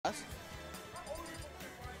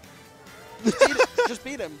Just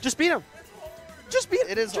beat him. Just beat him. Just beat him.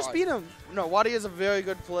 It is Just hard. beat him. No, WaDi is a very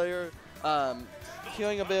good player.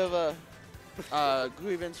 Healing a bit of a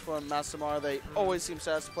grievance from Masamar. They always seem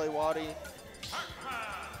to play WaDi.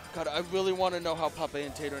 God, I really want to know how Pape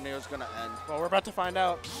and Tater Nair is going to end. Well, we're about to find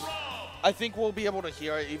out. I think we'll be able to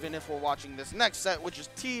hear it even if we're watching this next set, which is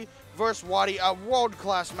T versus WaDi, a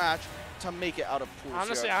world-class match to make it out of pools.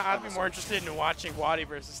 Honestly, I'd be more interested in watching WaDi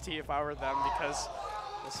versus T if I were them, because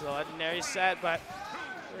this is a legendary set. But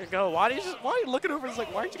there we go. WaDi's looking over. He's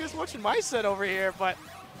like, why aren't you guys watching my set over here? But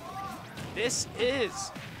this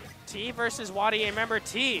is T versus WaDi. And remember,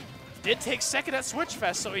 T did take second at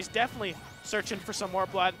Switchfest, so he's definitely searching for some more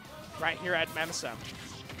blood right here at MSM.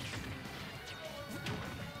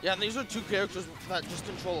 Yeah, and these are two characters that just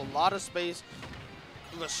control a lot of space,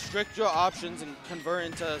 restrict your options, and convert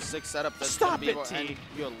into a 6 setup that's going to be able to end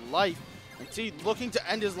your life. And T looking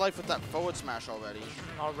to end his life with that forward smash already.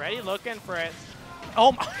 Already looking for it.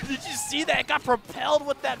 Oh my, did you see that? It got propelled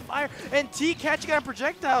with that fire. And T catching on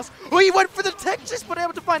projectiles. Oh, he went for the tech, just but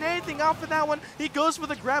able to find anything out for that one. He goes for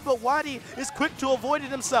the grab, but WaDi is quick to avoid it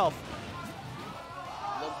himself.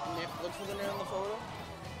 Look for the nair in the photo.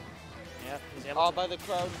 Yeah, he's able All by the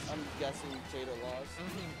crowd. I'm guessing Tater lost.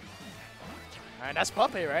 All right, that's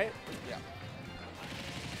Pape, right? Yeah.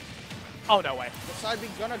 Oh, no way. The side B's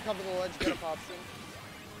gonna cover the ledge, get up option.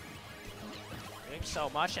 Doing so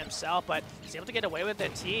much himself, but he's able to get away with the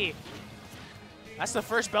T. That's the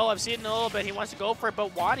first bell I've seen in a little bit. He wants to go for it,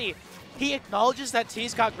 but WaDi, he acknowledges that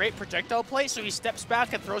T's got great projectile play, so he steps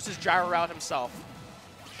back and throws his gyro out himself.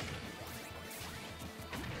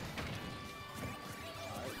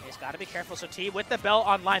 Got to be careful. So T with the bell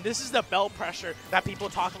online. This is the bell pressure that people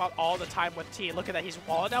talk about all the time with T. Look at that. He's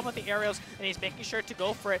walling down with the aerials, and he's making sure to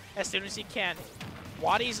go for it as soon as he can.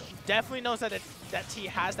 WaDi's definitely knows that T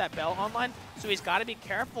has that bell online, so he's got to be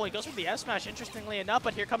careful. He goes for the F smash, interestingly enough,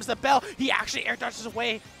 but here comes the bell. He actually air dodges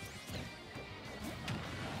away.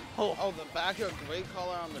 Oh, the back air, great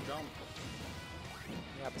color on the jump.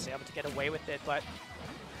 Yeah, but he's able to get away with it, but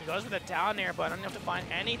he goes for the down air, but unable to find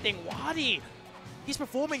anything. WaDi, he's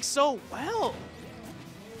performing so well.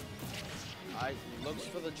 He looks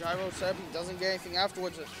for the gyro set. He doesn't get anything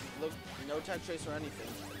afterwards. Look, no tech trace or anything.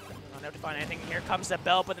 Not able to find anything. Here comes the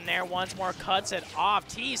bell, but the nair once more cuts it off.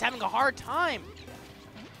 T's having a hard time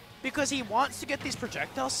because he wants to get these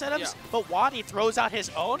projectile setups, but WaDi throws out his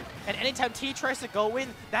own, and anytime T tries to go in,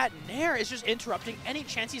 that nair is just interrupting any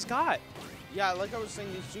chance he's got. Yeah, like I was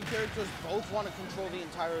saying, these two characters both want to control the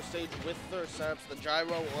entire stage with their setups, the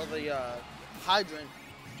gyro or the hydrant,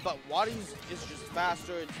 but WaDi's is just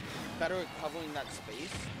faster. It's better at covering that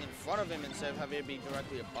space in front of him instead of having it be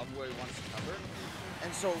directly above where he wants to cover.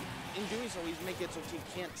 And so, in doing so, he's making it so T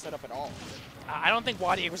can't set up at all. I don't think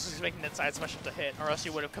WaDi was just making that side special to hit, or else he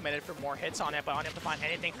would have committed for more hits on it, but unable to find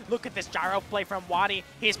anything. Look at this gyro play from WaDi.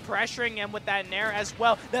 He's pressuring him with that nair as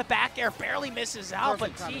well. The back air barely misses out,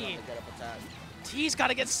 but T's got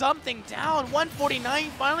to get something down. 149,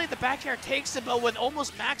 finally the back air takes it, but with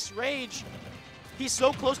almost max rage. He's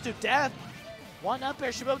so close to death. One up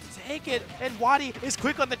air should be able to take it, and WaDi is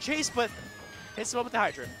quick on the chase, but hits him up with the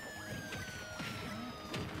hydrant.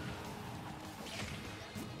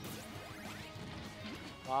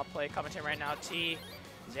 Play commenting right now. T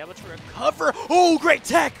is able to recover. Oh, great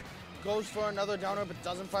tech! Goes for another downer, but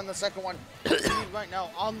doesn't find the second one. He's right now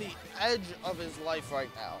on the edge of his life right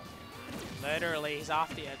now. Literally, he's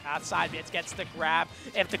off the outside. It gets the grab.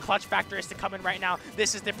 If the clutch factor is to come in right now,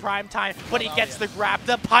 this is the prime time. But he gets the grab,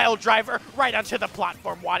 the pile driver, right onto the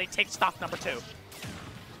platform. WaDi takes stock number 2.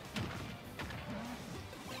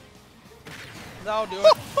 That'll do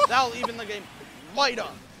it. That'll even the game right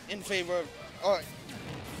up in favor of... All right.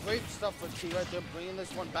 Great stuff for T right there, bringing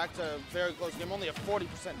this one back to a very close game, only a 40%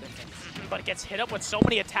 difference. But it gets hit up with so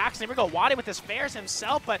many attacks. And here we go, WaDi with his fares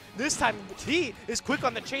himself, but this time T is quick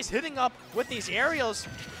on the chase, hitting up with these aerials.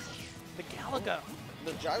 The Galaga.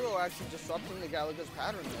 The gyro actually disrupting the Galaga's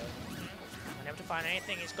pattern there. Unable to find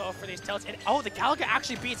anything, he's going for these tilts. And oh, the Galaga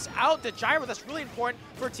actually beats out the gyro. That's really important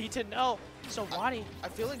for T to know. So WaDi, I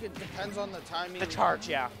feel like it depends on the timing. The charge,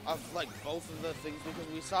 yeah. Of like both of the things,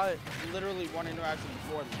 because we saw it literally one interaction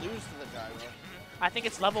before lose to the gyro. I think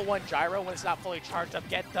it's level 1 gyro when it's not fully charged up.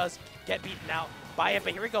 Does get beaten out by it,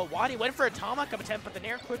 but here we go. WaDi went for a tomahawk attempt, but the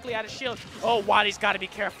nair quickly out of shield. Oh, WaDi's got to be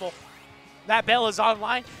careful. That bell is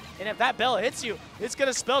online, and if that bell hits you, it's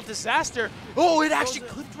gonna spell disaster. Oh, it actually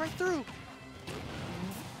clipped right through.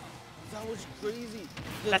 That was crazy.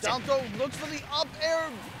 The down throw looks for the up air.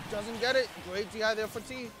 Doesn't get it. Great DI there for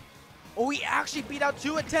T. Oh, he actually beat out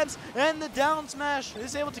 2 attempts, and the down smash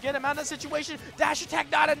is able to get him out of that situation. Dash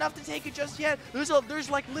attack not enough to take it just yet. There's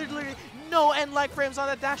like literally no end lag frames on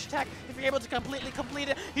that dash attack. If you're able to completely complete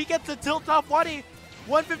it, he gets the tilt off WaDi.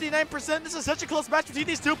 159%. This is such a close match between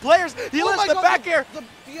these two players. He lands the back air. The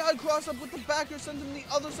DI cross up with the back air sent him the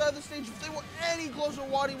other side of the stage. If they were any closer,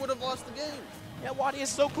 WaDi would have lost the game. Yeah, WaDi is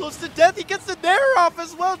so close to death. He gets the nair off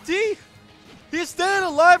as well, T. He's staying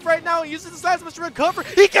alive right now. He uses the side smash to recover.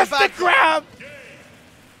 He gets the grab.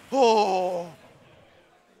 Oh.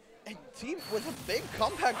 And T with a big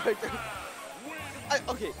comeback right there.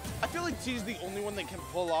 Okay, I feel like T's the only one that can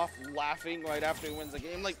pull off laughing right after he wins the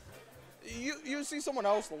game. Like, you see someone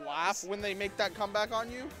else laugh when they make that comeback on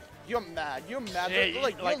you, you're mad. You're mad. Yeah,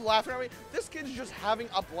 you're laughing at me. This kid's just having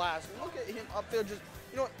a blast. Look at him up there just,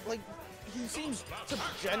 you know, like, he seems to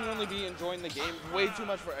genuinely be enjoying the game way too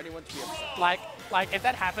much for anyone to be upset. Like if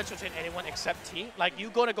that happens between anyone except T, like you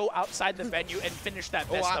gonna go outside the venue and finish that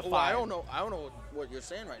best of 5. I don't know what you're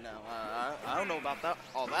saying right now. I don't know about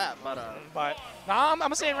all that, but no,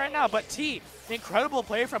 I'm saying right now. But T, incredible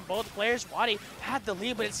play from both players. WaDi had the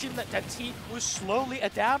lead, but it seemed that T was slowly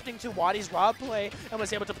adapting to WaDi's raw play and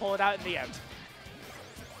was able to pull it out in the end.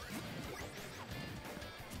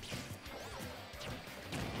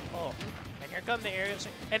 Oh. Here come the aerial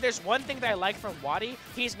swing. And there's one thing that I like from WaDi,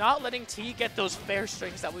 he's not letting T get those fair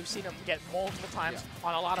strings that we've seen him get multiple times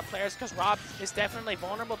on a lot of players, because Rob is definitely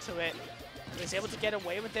vulnerable to it. He's able to get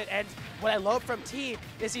away with it, and what I love from T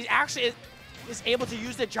is he actually is able to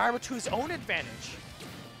use the gyro to his own advantage.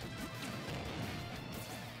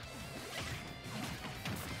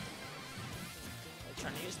 They're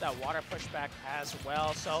trying to use that water pushback as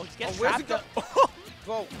well, so he gets trapped up.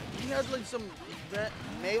 Bro, he has like some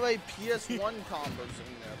melee PS1 combos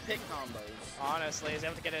in there, pick combos. Honestly, he's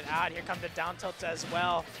able to get it out. Here comes the down tilt as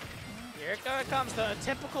well. Here comes the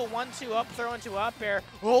typical 1-2 up throw into up air.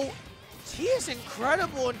 Oh, T is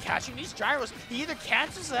incredible in catching these gyros. He either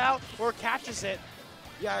catches it out or catches it.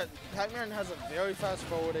 Yeah, Pac-Man has a very fast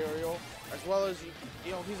forward aerial, as well as,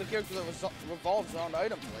 you know, he's a character that revolves around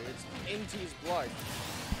item play. It's in T's blood.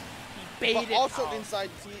 He baited but also out. Inside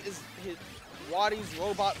T is his WaDi's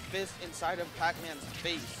robot fist inside of Pac-Man's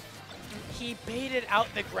face. He baited out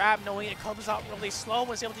the grab knowing it comes out really slow,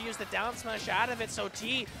 was able to use the down smash out of it, so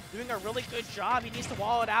T doing a really good job. He needs to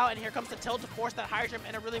wall it out, and here comes the tilt to force that high jump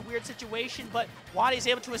in a really weird situation, but WaDi's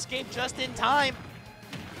able to escape just in time.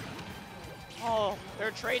 Oh,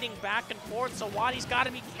 they're trading back and forth, so WaDi's got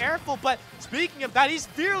to be careful, but speaking of that, he's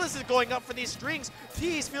fearless is going up for these strings.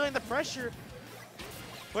 T's feeling the pressure,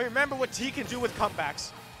 but remember what T can do with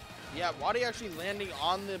comebacks. Yeah, WaDi actually landing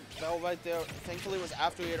on the bell right there. Thankfully, it was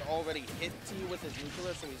after he had already hit T with his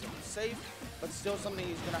nuclear, so he's safe, but still something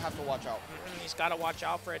he's going to have to watch out for. He's got to watch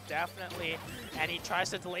out for it, definitely. And he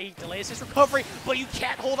tries to delay, delays his recovery, but you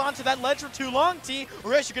can't hold on to that ledge for too long, T,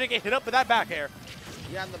 or else you're going to get hit up with that back air.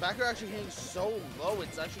 Yeah, and the back air actually hitting so low,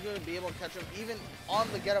 it's actually going to be able to catch him even on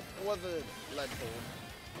the get up or the ledge hold.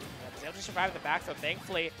 He's able to survive the back throw,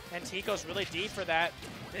 thankfully, and T goes really deep for that.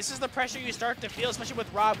 This is the pressure you start to feel, especially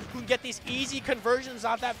with Rob, who can get these easy conversions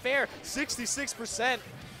off that fair. 66%.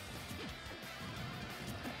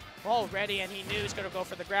 Already, and he knew he was going to go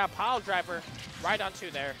for the grab. Pile driver right onto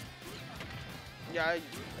there. Yeah,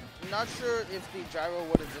 I'm not sure if the gyro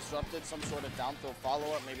would have disrupted some sort of down throw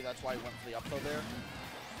follow-up. Maybe that's why he went for the up throw there.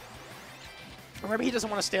 Or maybe he doesn't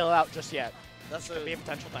want to stale out just yet. That's could be a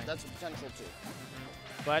potential thing. That's a potential, too.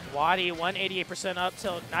 But WaDi, 188% up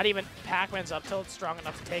tilt. Not even Pac-Man's up tilt strong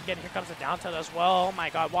enough to take it. Here comes the down tilt as well. Oh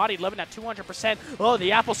my god, WaDi living at 200%. Oh,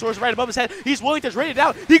 the apple soars right above his head. He's willing to trade it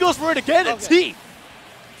out. He goes for it again, and T.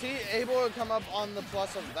 T able to come up on the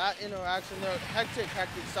plus of that interaction there. Hectic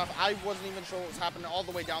stuff. I wasn't even sure what was happening all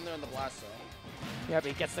the way down there in the blast zone. Yeah, but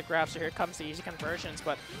he gets the grab, so here comes the easy conversions,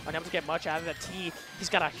 but unable to get much out of the T. He's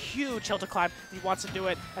got a huge hill to climb. He wants to do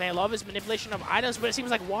it, and I love his manipulation of items, but it seems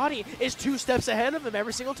like WaDi is 2 steps ahead of him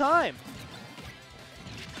every single time.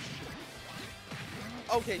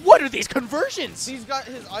 Okay. What are these conversions? He's got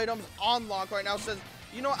his items on lock right now. Says,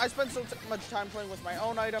 you know, I spend so much time playing with my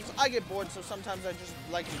own items. I get bored, so sometimes I just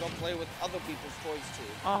like to go play with other people's toys,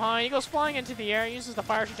 too. He goes flying into the air, uses the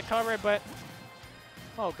fire shoot to cover it, but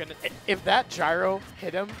oh goodness, if that gyro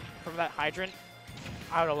hit him from that hydrant,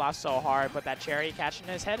 I would have lost so hard, but that cherry catching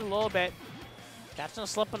his head a little bit. Catching him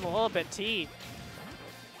slipping a little bit, T.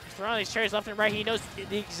 He's throwing these cherries left and right. He knows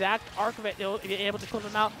the exact arc of it. He'll be able to clip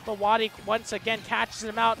him out, but WaDi once again catches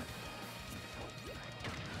him out.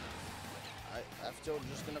 I'm still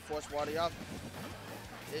just going to force WaDi off.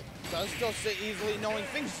 It does still sit easily, knowing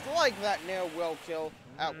things like that nair will kill.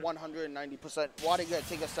 at 190%. WaDi gonna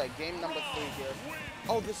take us to game number 3 here.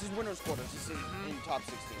 Oh, this is winners quarters. This is in top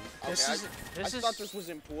 16. Okay, I thought this was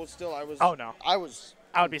in pool still. I was. Oh no. I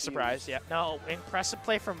would be surprised. Yeah. No, impressive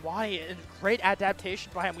play from WaDi. And great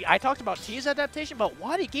adaptation by him. I talked about T's adaptation, but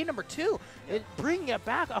WaDi game number 2, bringing it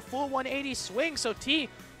back a full 180 swing. So T,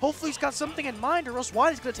 hopefully he's got something in mind, or else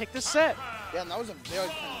WaDi's gonna take this set. Yeah, and that was a very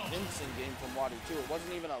convincing game from WaDi too. It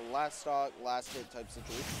wasn't even a last stock, last hit type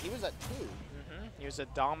situation. He was at 2. He was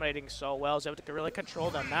dominating so well. He was able to really control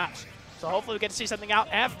the match. So hopefully we get to see something out.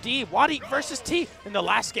 FD, WaDi versus T in the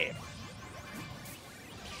last game.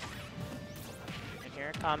 And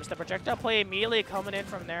here comes the projectile play immediately coming in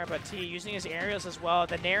from there, but T using his aerials as well.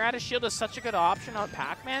 The Nair out of shield is such a good option on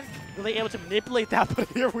Pac-Man. Really able to manipulate that, but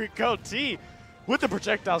here we go. T with the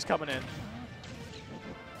projectiles coming in.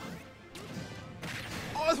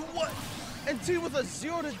 Oh, what? And T with a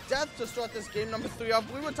 0 to death to start this game number 3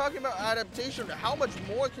 off. We were talking about adaptation. How much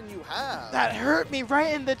more can you have? That hurt me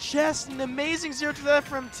right in the chest. An amazing 0 to death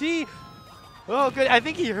from T. Oh, good. I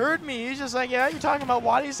think he heard me. He's just like, yeah, you're talking about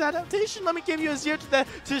WaDi's adaptation? Let me give you a 0 to death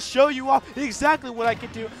to show you off exactly what I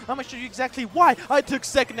can do. I'm going to show you exactly why I took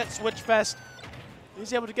second at Switch Fest.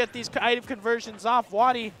 He's able to get these item conversions off.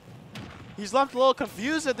 WaDi, he's left a little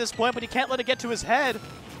confused at this point, but he can't let it get to his head.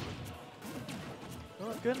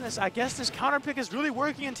 Oh, goodness. I guess this counter pick is really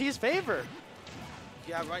working in T's favor.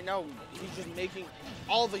 Yeah, right now, he's just making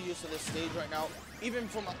all the use of this stage right now. Even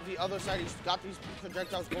from the other side, he's got these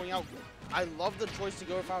projectiles going out. I love the choice to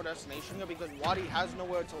go with our destination here because WaDi has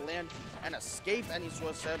nowhere to land and escape any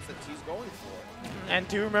sort of setups that he's going for. And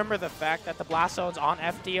do remember the fact that the blast zones on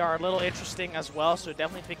FD are a little interesting as well, so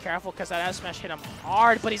definitely be careful because that S-Smash hit him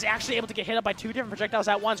hard, but he's actually able to get hit up by 2 different projectiles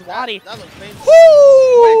at once. WaDi. That looks painful.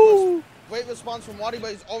 Woo! Great response from WaDi,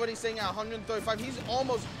 but he's already staying at 135. He's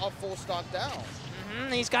almost a full stock down.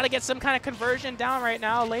 He's got to get some kind of conversion down right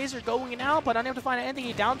now. Laser going out, but unable to find anything.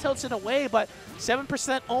 He down tilts it away, but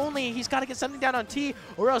 7% only. He's got to get something down on T,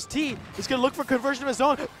 or else T is going to look for conversion of his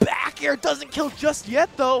own. Back air doesn't kill just yet,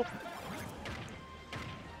 though.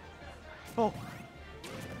 Oh.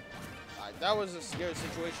 That was a scary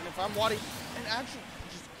situation. If I'm WaDi, and actually,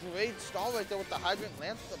 just great stall right there with the hydrant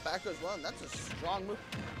lance at the back as well, and that's a strong move.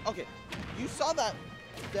 Okay, you saw that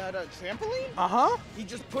trampoline? Uh-huh. He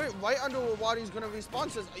just put it right under where WaDi's going to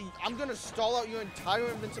respawn. Says, I'm going to stall out your entire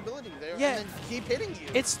invincibility there and then keep hitting you.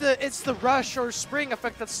 It's the rush or spring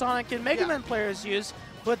effect that Sonic and Mega Man players use,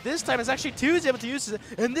 but this time it's actually T who's able to use it,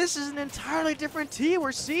 and this is an entirely different T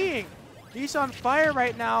we're seeing. He's on fire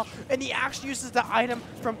right now, and he actually uses the item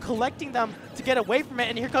from collecting them to get away from it,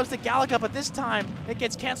 and here comes the Galaga, but this time it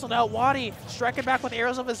gets canceled out. WaDi striking back with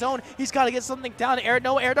arrows of his own. He's got to get something down.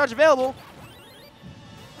 No air dodge available.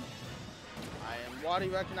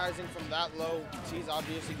 WaDi recognizing from that low, T's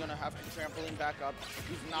obviously going to have to trampoline back up.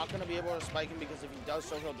 He's not going to be able to spike him because if he does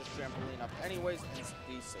so, he'll just trampoline up anyways and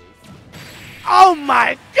be safe. Oh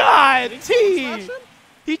my god, T!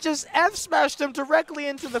 He just F-smashed him directly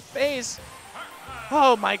into the face.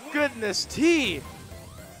 Oh my goodness, T!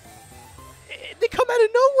 They come out of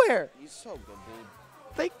nowhere. He's so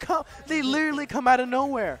good, dude. They literally come out of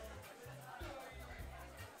nowhere.